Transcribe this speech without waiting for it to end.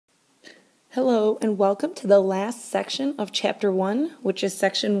Hello and welcome to the last section of Chapter 1, which is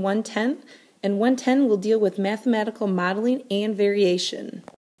Section 110, and 110 will deal with mathematical modeling and variation.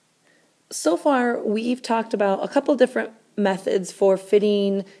 So far, we've talked about a couple different methods for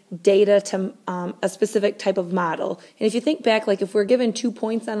fitting data to a specific type of model. And if you think back, like if we're given 2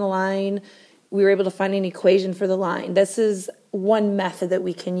 points on a line, we were able to find an equation for the line. This is one method that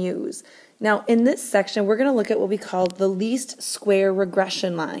we can use. Now, in this section, we're going to look at what we call the least square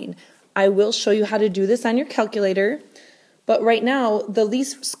regression line. I will show you how to do this on your calculator, but right now the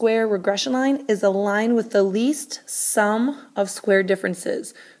least square regression line is a line with the least sum of square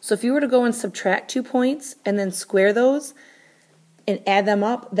differences. So if you were to go and subtract 2 points and then square those and add them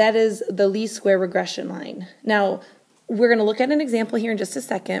up, that is the least square regression line. Now, we're going to look at an example here in just a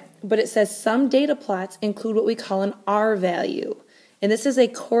second, but it says some data plots include what we call an R value, and this is a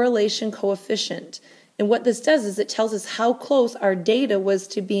correlation coefficient. And what this does is it tells us how close our data was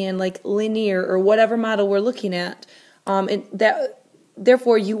to being like linear or whatever model we're looking at. And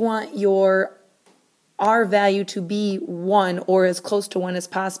therefore, you want your R value to be 1 or as close to 1 as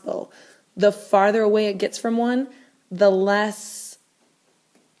possible. The farther away it gets from 1, the less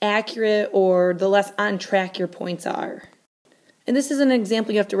accurate or the less on track your points are. And this is an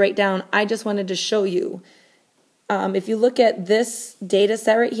example you have to write down. I just wanted to show you. If you look at this data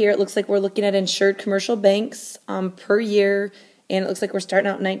set right here, it looks like we're looking at insured commercial banks per year, and it looks like we're starting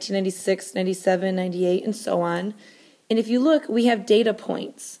out in 1996, 97, 98, and so on. And if you look, we have data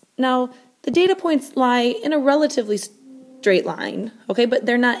points. Now, the data points lie in a relatively straight line, okay, but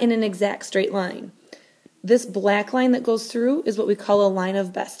they're not in an exact straight line. This black line that goes through is what we call a line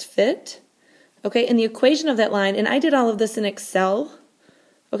of best fit, okay, and the equation of that line, and I did all of this in Excel,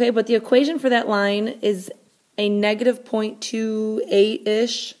 okay, but the equation for that line is a negative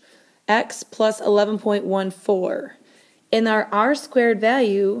 0.28-ish x plus 11.14. And our R squared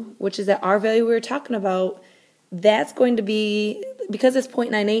value, which is that R value we were talking about, that's going to be, because it's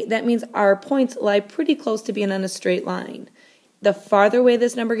 0.98, that means our points lie pretty close to being on a straight line. The farther away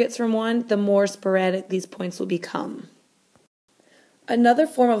this number gets from 1, the more sporadic these points will become. Another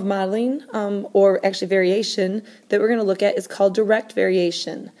form of modeling, or actually variation, that we're going to look at is called direct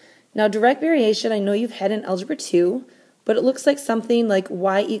variation. Now, direct variation, I know you've had in Algebra 2, but it looks like something like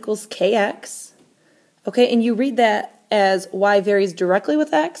y equals kx, okay, and you read that as y varies directly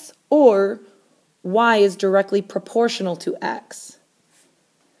with x, or y is directly proportional to x.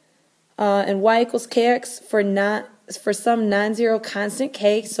 And y equals kx for some non-zero constant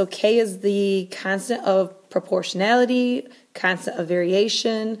k, so k is the constant of proportionality, constant of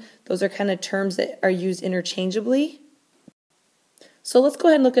variation. Those are kind of terms that are used interchangeably. So let's go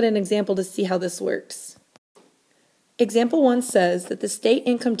ahead and look at an example to see how this works. Example 1 says that the state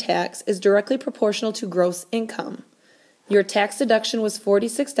income tax is directly proportional to gross income. Your tax deduction was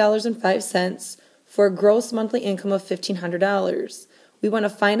 $46.05 for a gross monthly income of $1,500. We want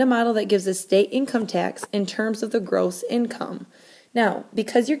to find a model that gives a state income tax in terms of the gross income. Now,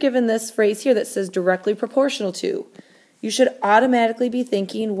 because you're given this phrase here that says directly proportional to, you should automatically be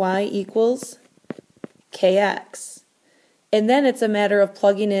thinking y equals kx. And then it's a matter of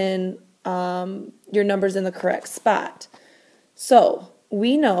plugging in your numbers in the correct spot. So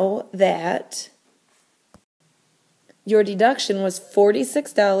we know that your deduction was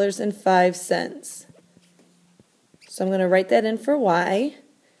 $46.05. So I'm going to write that in for y.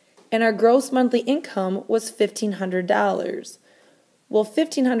 And our gross monthly income was $1,500. Well,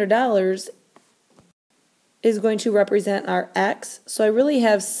 $1,500 is going to represent our x. So I really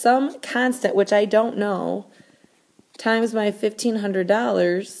have some constant, which I don't know, times my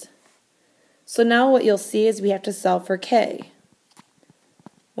 $1,500. So now what you'll see is we have to solve for k.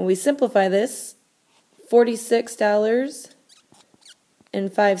 When we simplify this,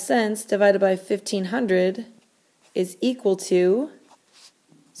 $46.05 divided by 1,500 is equal to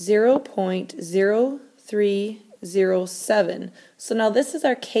 0.0307. So now this is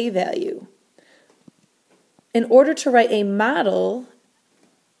our k value. In order to write a model,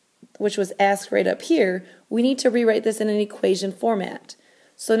 which was asked right up here, we need to rewrite this in an equation format.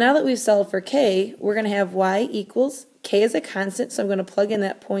 So now that we've solved for k, we're going to have y equals, k is a constant, so I'm going to plug in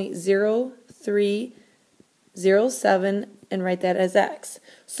that 0.0307 and write that as x.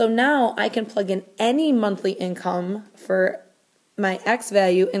 So now I can plug in any monthly income for my x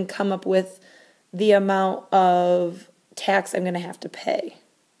value and come up with the amount of tax I'm going to have to pay.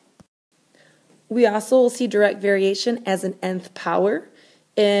 We also will see direct variation as an nth power.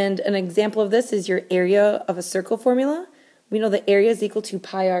 And an example of this is your area of a circle formula. We know the area is equal to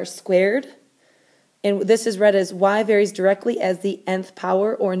pi r squared. And this is read as y varies directly as the nth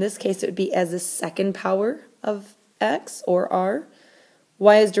power, or in this case it would be as the second power of x or r.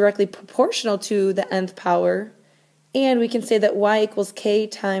 y is directly proportional to the nth power, and we can say that y equals k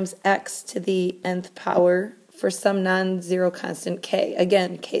times x to the nth power for some non-zero constant k.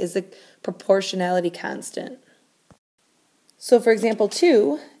 Again, k is a proportionality constant. So for example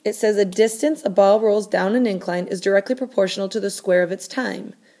 2, it says a distance a ball rolls down an incline is directly proportional to the square of its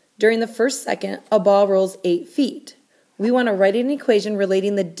time. During the first second, a ball rolls 8 feet. We want to write an equation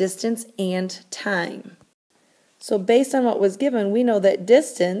relating the distance and time. So based on what was given, we know that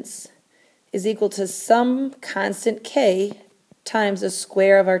distance is equal to some constant k times the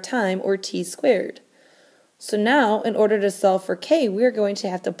square of our time, or t squared. So now, in order to solve for k, we're going to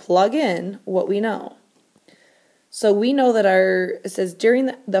have to plug in what we know. So we know that it says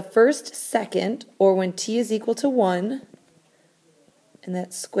during the first second, or when t is equal to 1, and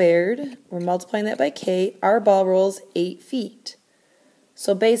that's squared, we're multiplying that by k, our ball rolls 8 feet.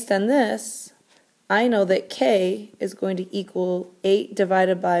 So based on this, I know that k is going to equal 8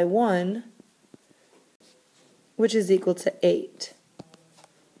 divided by 1, which is equal to 8.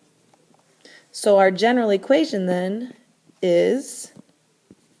 So our general equation then is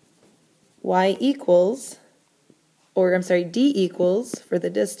d equals, for the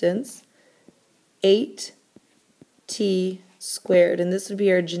distance, 8t squared. And this would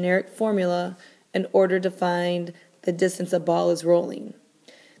be our generic formula in order to find the distance a ball is rolling.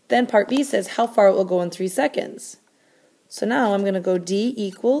 Then part B says how far it will go in 3 seconds. So now I'm going to go d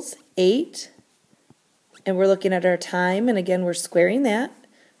equals 8, and we're looking at our time, and again we're squaring that.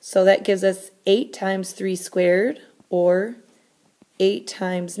 So that gives us 8 times 3 squared, or 8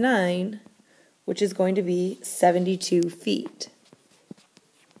 times 9, which is going to be 72 feet.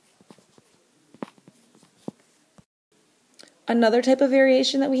 Another type of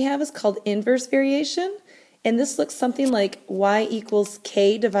variation that we have is called inverse variation, and this looks something like y equals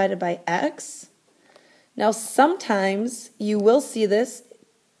k divided by x. Now sometimes you will see this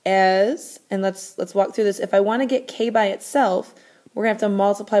as, and let's walk through this, if I want to get k by itself, we're going to have to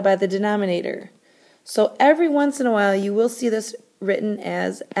multiply by the denominator. So every once in a while you will see this written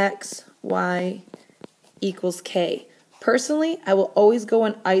as x, y equals k. Personally, I will always go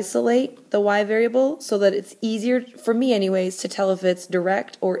and isolate the y variable so that it's easier, for me anyways, to tell if it's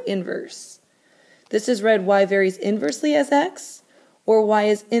direct or inverse. This is read y varies inversely as x, or y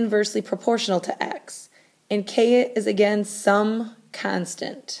is inversely proportional to x. And k is again some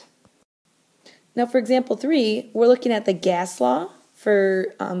constant. Now for example 3, we're looking at the gas law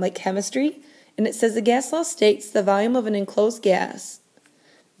for like chemistry, and it says the gas law states the volume of an enclosed gas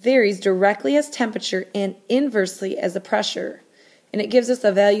varies directly as temperature and inversely as the pressure. And it gives us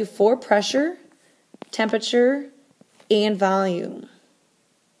a value for pressure, temperature, and volume.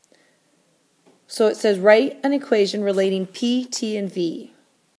 So it says write an equation relating P, T, and V.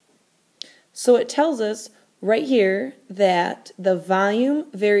 So it tells us right here that the volume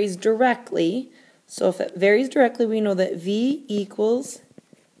varies directly. So if it varies directly, we know that V equals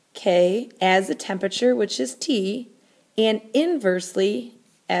K as the temperature, which is T, and inversely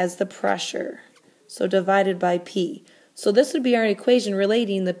as the pressure, so divided by P. So this would be our equation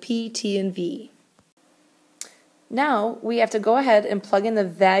relating the P, T, and V. Now we have to go ahead and plug in the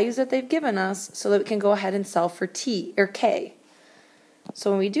values that they've given us so that we can go ahead and solve for T, or K.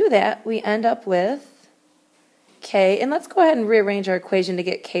 So when we do that, we end up with K, and let's go ahead and rearrange our equation to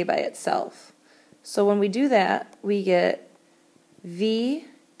get K by itself. So when we do that, we get V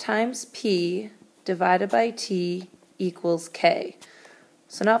times P divided by T equals K.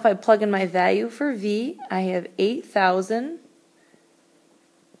 So now if I plug in my value for V, I have 8,000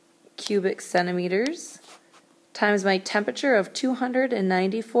 cubic centimeters times my temperature of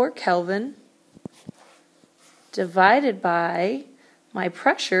 294 Kelvin divided by my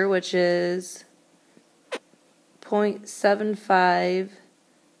pressure, which is 0.75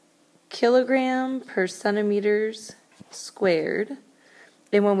 kilogram per centimeters squared.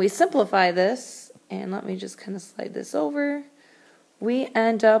 And when we simplify this, and let me just kind of slide this over, we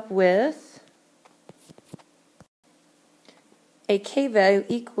end up with a K value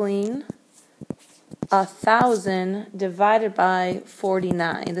equaling 1,000 divided by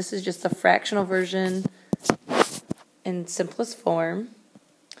 49. This is just the fractional version in simplest form.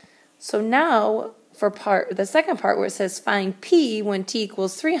 So now for the second part where it says find P when T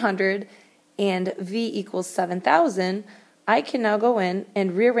equals 300 and V equals 7,000, I can now go in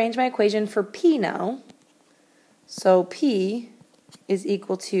and rearrange my equation for P now. So P is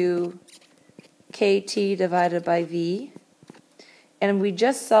equal to KT divided by V. And we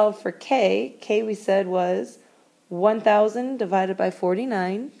just solved for K. K we said was 1,000 divided by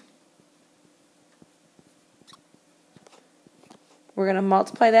 49. We're going to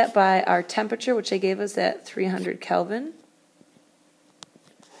multiply that by our temperature, which they gave us at 300 Kelvin.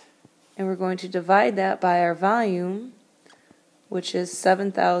 and we're going to divide that by our volume, which is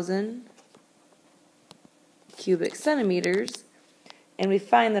 7,000 cubic centimeters, and we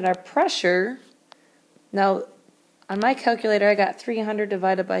find that our pressure, now on my calculator I got 300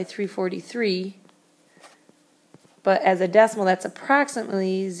 divided by 343, but as a decimal that's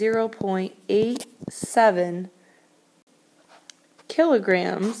approximately 0.87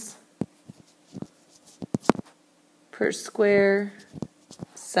 kilograms per square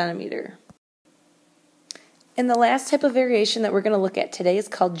centimeter. And the last type of variation that we're going to look at today is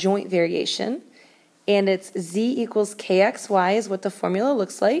called joint variation, and it's Z equals KXY is what the formula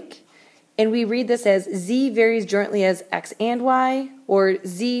looks like, and we read this as Z varies jointly as X and Y, or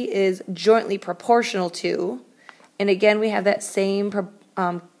Z is jointly proportional to, and again we have that same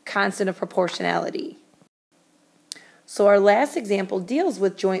constant of proportionality. So our last example deals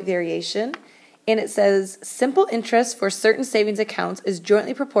with joint variation, and it says simple interest for certain savings accounts is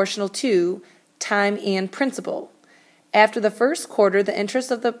jointly proportional to time and principal. After the first quarter, the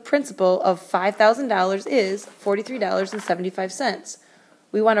interest of the principal of $5,000 is $43.75.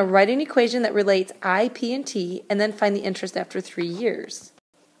 We want to write an equation that relates I, P, and T, and then find the interest after 3 years.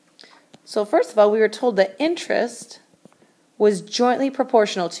 So first of all, we were told that interest was jointly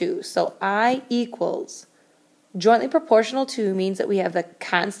proportional to. So I equals jointly proportional to means that we have the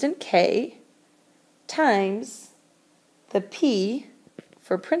constant K times the P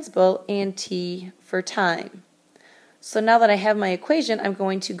for principal and T for time. So now that I have my equation, I'm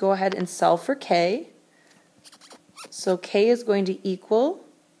going to go ahead and solve for K. So K is going to equal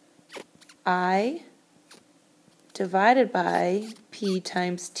I divided by P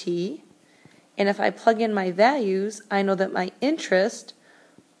times T. And if I plug in my values, I know that my interest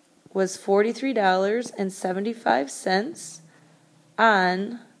was $43.75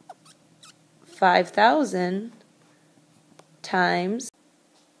 on 5,000 times,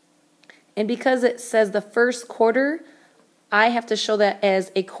 and because it says the first quarter, I have to show that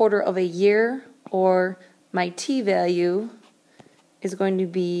as a quarter of a year, or my T value is going to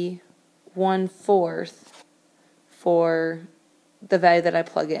be 1/4 for the value that I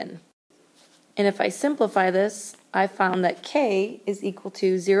plug in. And if I simplify this, I found that K is equal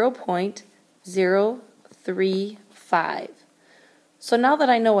to 0.035. So now that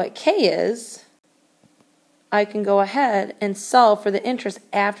I know what K is, I can go ahead and solve for the interest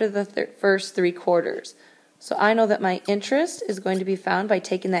after the first 3 quarters. So I know that my interest is going to be found by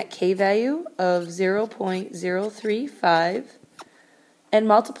taking that K value of 0.035 and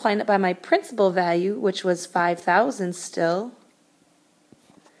multiplying it by my principal value, which was 5,000 still.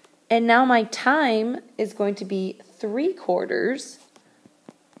 And now my time is going to be 3 quarters,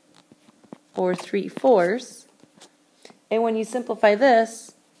 or 3/4. And when you simplify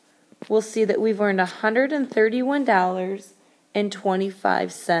this, we'll see that we've earned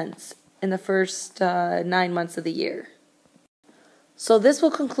 $131.25 in the first 9 months of the year. So this will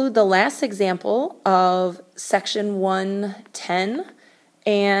conclude the last example of section 110,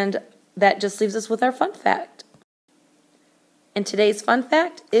 and that just leaves us with our fun fact. And today's fun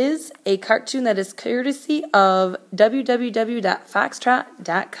fact is a cartoon that is courtesy of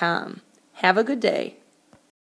www.foxtrot.com. Have a good day.